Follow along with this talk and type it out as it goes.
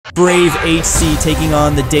Brave HC taking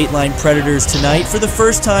on the Dateline Predators tonight for the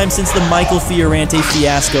first time since the Michael Fiorente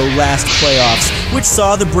fiasco last playoffs, which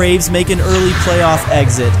saw the Braves make an early playoff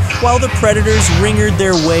exit, while the Predators ringered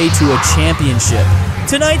their way to a championship.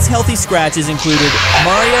 Tonight's healthy scratches included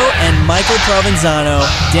Mario and Michael Provenzano,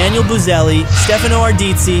 Daniel Buzzelli, Stefano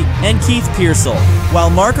Ardizzi, and Keith Pearsall, while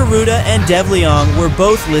Mark Arruda and Dev Leong were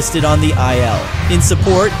both listed on the IL. In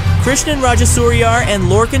support, Krishnan Rajasuryar and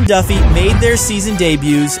Lorcan Duffy made their season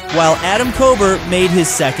debuts, while Adam Kober made his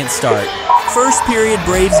second start. First period,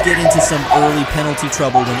 Braves get into some early penalty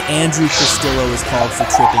trouble when Andrew Castillo is called for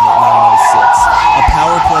tripping at 9:06. A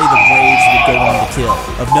power play the Braves would go on to kill.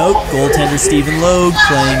 Of note, goaltender Stephen Logue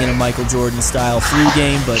playing in a Michael Jordan-style flu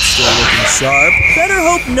game, but still looking sharp. Better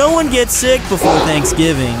hope no one gets sick before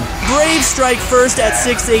Thanksgiving. Braves strike first at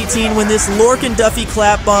 6:18 when this Lorcan Duffy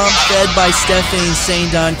clap bomb, fed by Stephane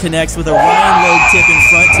Saindon, connects with a Ryan Logue tip in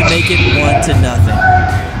front to make it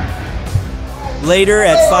 1-0. Later,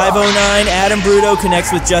 at 5:09, Adam Bruto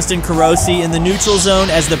connects with Justin Carosi in the neutral zone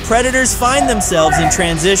as the Predators find themselves in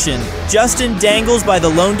transition. Justin dangles by the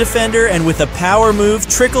lone defender and with a power move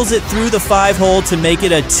trickles it through the 5-hole to make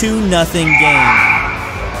it a 2-0 game.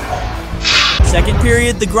 Second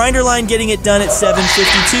period, the grinder line getting it done at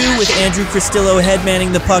 7:52 with Andrew Castillo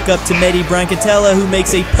headmanning the puck up to Mehdi Brancatella, who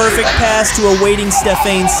makes a perfect pass to a waiting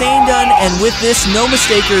Stephane Saindon, and with this, no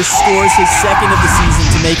mistaker, scores his second of the season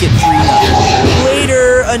to make it 3-0.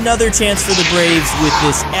 Later, another chance for the Braves with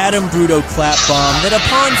this Adam Bruto clap bomb that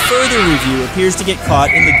upon further review appears to get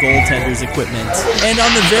caught in the goaltender's equipment. And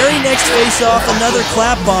on the very next face-off, another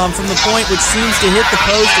clap bomb from the point which seems to hit the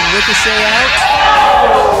post and ricochet out.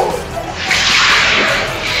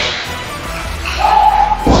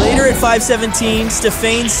 Later at 5:17,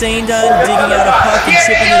 Stephane Saindon digging out a puck and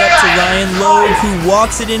chipping it up to Ryan Logue, who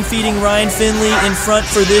walks it in, feeding Ryan Finley in front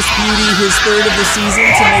for this beauty, his third of the season,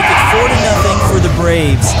 to make it 4-0 for the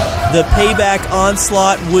Braves. The payback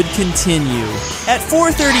onslaught would continue. At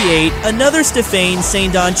 4:38, another Stephane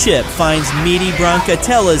Saindon chip finds Mehdi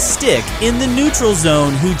Brancatella's stick in the neutral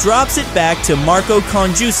zone, who drops it back to Marco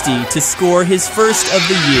Congiusti to score his first of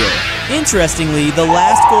the year. Interestingly, the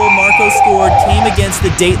last goal Marco scored came against the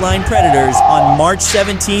Dateline Predators on March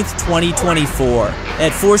 17th, 2024.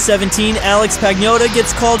 At 4:17, Alex Pagnotta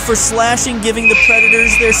gets called for slashing, giving the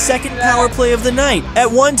Predators their second power play of the night.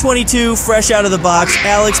 At 1:22, fresh out of the box,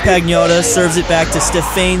 Alex Pagnotta serves it back to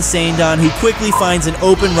Stephane Saindon, who quickly finds an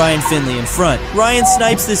open Ryan Finley in front. Ryan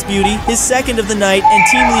snipes this beauty, his second of the night, and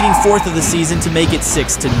team-leading fourth of the season to make it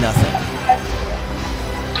 6-0.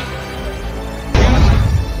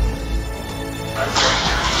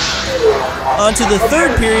 On to the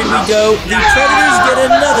third period we go. The Predators get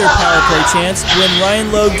another power play chance when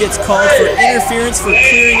Ryan Logue gets called for interference for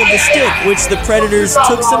clearing of the stick, which the Predators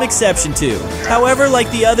took some exception to. However,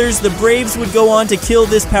 like the others, the Braves would go on to kill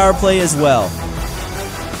this power play as well.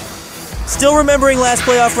 Still remembering last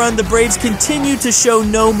playoff run, the Braves continued to show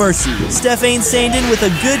no mercy. Stephane Saindon with a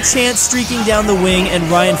good chance streaking down the wing, and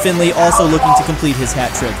Ryan Finley also looking to complete his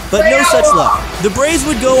hat trick. But no such luck. The Braves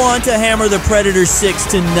would go on to hammer the Predators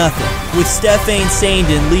 6-0, with Stephane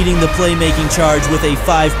Saindon leading the playmaking charge with a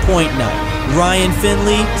 5-point night. Ryan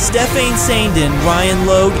Finley, Stephane Saindon, Ryan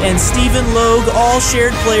Logue, and Stephen Logue all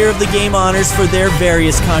shared Player of the Game honors for their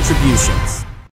various contributions.